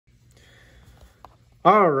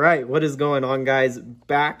All right, what is going on, guys?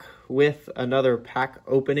 Back with another pack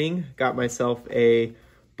opening. Got myself a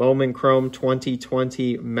Bowman Chrome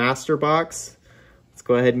 2020 Master Box. Let's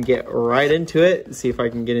go ahead and get right into it, see if I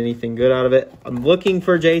can get anything good out of it. I'm looking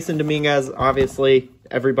for Jason Dominguez. Obviously,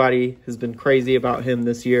 everybody has been crazy about him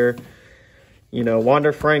this year. You know,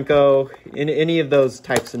 Wander Franco, any of those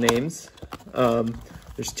types of names.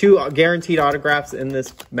 There's 2 guaranteed autographs in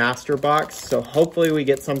this Master Box, so hopefully we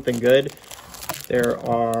get something good. There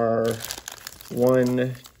are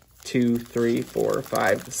 1, 2, 3, 4,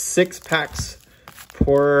 5, 6 packs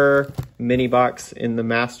per mini box in the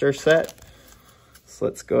Master set. So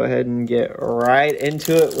let's go ahead and get right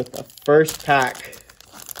into it with the first pack.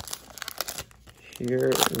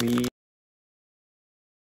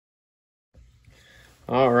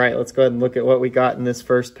 All right, let's go ahead and look at what we got in this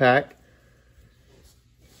first pack.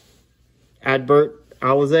 Adbert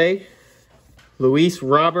Alzay, Luis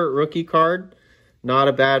Robert rookie card. Not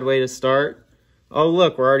a bad way to start. Oh,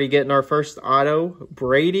 look, we're already getting our first auto.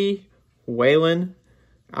 Brady Whalen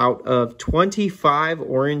out of 25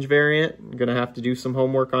 orange variant. I'm going to have to do some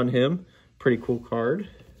homework on him. Pretty cool card.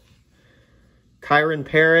 Kyron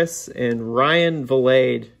Paris and Ryan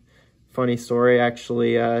Valade. Funny story,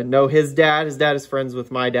 actually. No, his dad is friends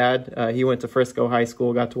with my dad. He went to Frisco High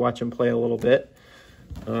School. Got to watch him play a little bit.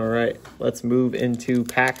 All right, let's move into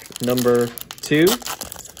pack number 2.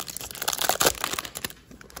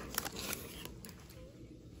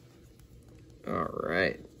 All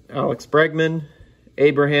right, Alex Bregman,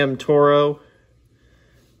 Abraham Toro,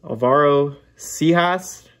 Alvaro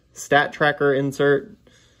Seijas, stat tracker insert.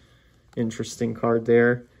 Interesting card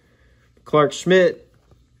there. Clark Schmidt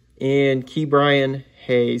and Ke'Bryan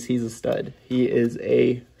Hayes. He's a stud. He is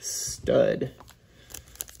a stud.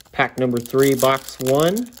 Pack number 3, box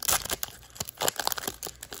 1.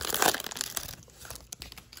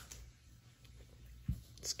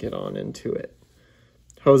 Let's get on into it.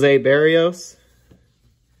 Jose Barrios,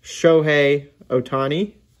 Shohei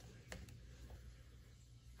Ohtani.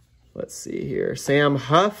 Let's see here. Sam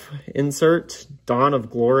Huff, insert. Dawn of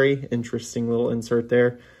Glory, interesting little insert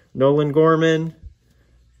there. Nolan Gorman,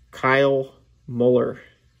 Kyle Muller.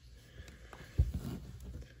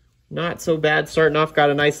 Not so bad starting off.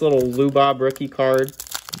 Got a nice little LOUBOB rookie card.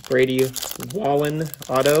 Brady Wallen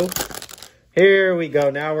auto. Here we go.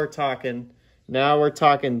 Now we're talking. Now we're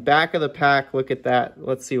talking. Back of the pack. Look at that.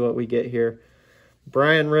 Let's see what we get here.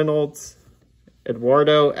 Brian Reynolds,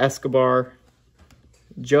 Eduardo Escobar,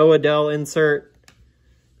 Joe Adell insert,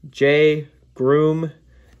 Jay Groom,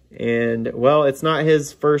 and, well, it's not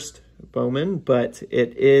his first Bowman, but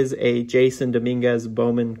it is a Jason Dominguez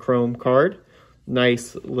Bowman Chrome card.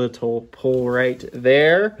 Nice little pull right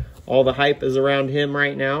there. All the hype is around him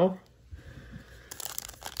right now.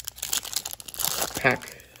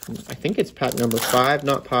 Pack, I think it's pack number 5,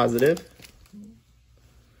 not positive.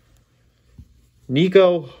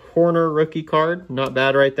 Nico Horner rookie card, not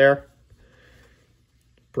bad right there.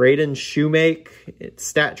 Braden Shoemake,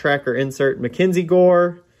 stat tracker insert. Mackenzie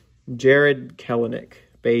Gore, Jared Kelenic,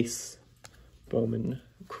 base Bowman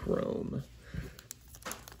Chrome.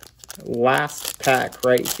 Last pack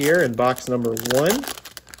right here in box number 1.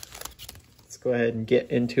 Let's go ahead and get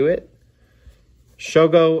into it.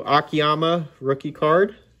 Shogo Akiyama rookie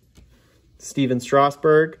card. Steven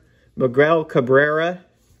Strasburg. Miguel Cabrera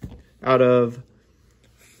out of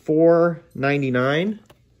 499.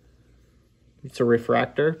 It's a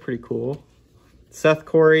refractor, pretty cool. Seth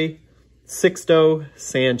Corey, Sixto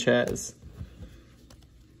Sanchez.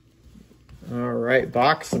 All right,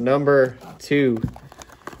 box number 2.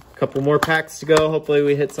 Couple more packs to go. Hopefully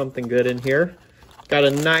we hit something good in here. Got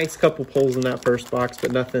a nice couple pulls in that first box,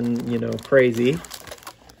 but nothing, you know, crazy.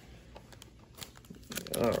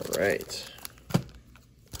 All right.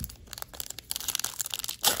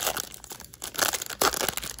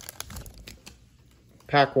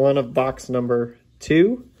 Pack 1 of box number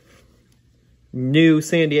 2. New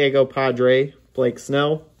San Diego Padre, Blake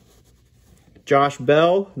Snell. Josh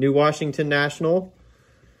Bell, New Washington National.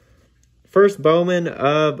 First Bowman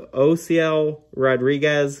of Ociel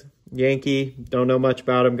Rodriguez, Yankee. Don't know much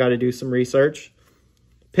about him. Got to do some research.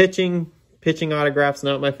 Pitching autographs,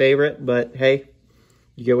 not my favorite, but hey,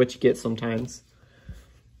 you get what you get sometimes.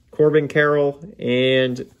 Corbin Carroll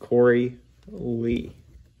and Corey Lee.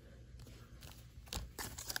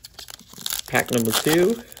 Pack number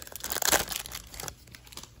 2.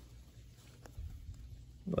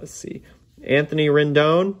 Let's see. Anthony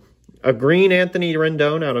Rendon. A green Anthony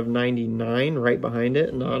Rendon out of 99 right behind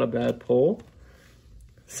it. Not a bad pull.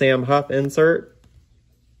 Sam Huff insert.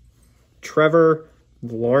 Trevor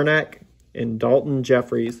Larnach and Dalton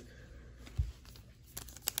Jeffries.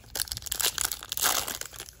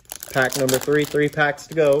 Pack number 3, 3 packs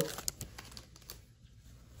to go.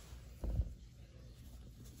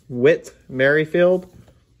 Whit Merrifield,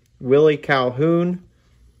 Willie Calhoun.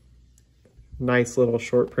 Nice little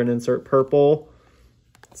short print insert, purple.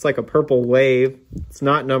 It's like a purple wave. It's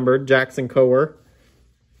not numbered, Jackson Coer.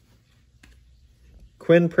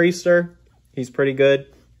 Quinn Priester, he's pretty good.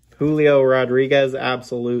 Julio Rodriguez,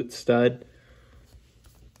 absolute stud.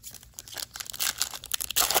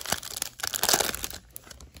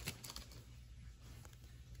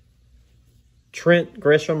 Trent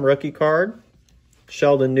Grisham, rookie card.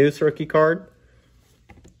 Sheldon Noose, rookie card.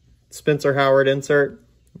 Spencer Howard insert.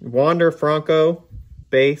 Wander Franco,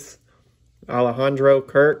 base. Alejandro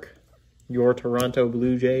Kirk, your Toronto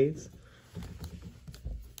Blue Jays.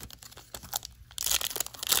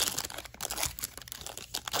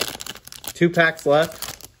 Two packs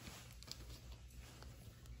left.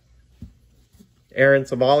 Aaron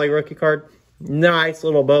Savali, rookie card. Nice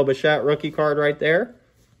little Bo Bichette rookie card right there.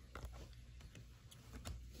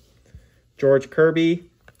 George Kirby,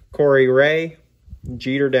 Corey Ray,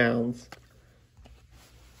 Jeter Downs.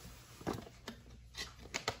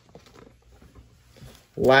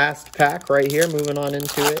 Last pack right here, moving on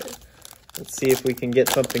into it. Let's see if we can get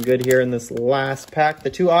something good here in this last pack. The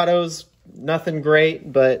two autos, nothing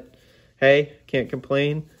great, but hey, can't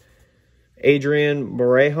complain. Adrian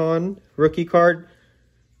Morejon, rookie card.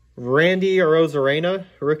 Randy Arozarena,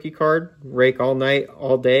 rookie card. Rake all night,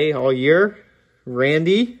 all day, all year.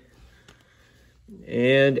 Randy.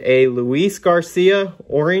 And a Luis Garcia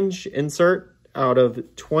orange insert out of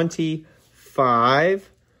 25.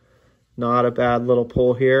 Not a bad little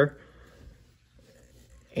pull here.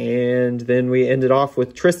 And then we ended off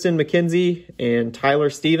with Tristan McKenzie and Tyler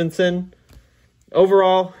Stevenson.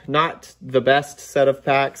 Overall, not the best set of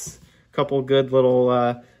packs. Couple good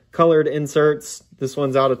little colored inserts. This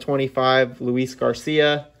one's out of 25, Luis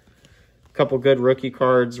Garcia. Couple good rookie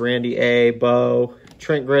cards, Randy A, Bo,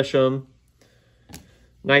 Trent Grisham.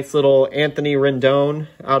 Nice little Anthony Rendon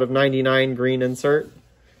out of 99 green insert.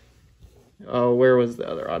 Oh, where was the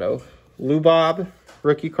other auto? LOUBOB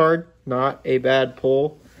rookie card. Not a bad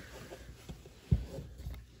pull.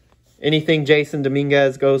 Anything Jason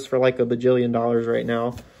Dominguez goes for like $1 bajillion right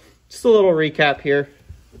now. Just a little recap here.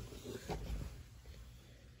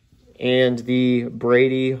 And the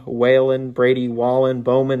Brady Wallen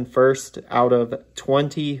Bowman first out of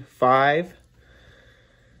 25.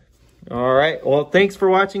 All right. Well, thanks for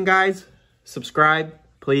watching, guys. Subscribe,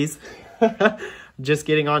 please. Just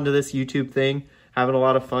getting onto this YouTube thing. Having a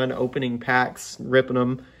lot of fun opening packs, ripping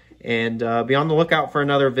them. And be on the lookout for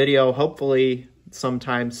another video, hopefully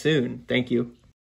sometime soon. Thank you.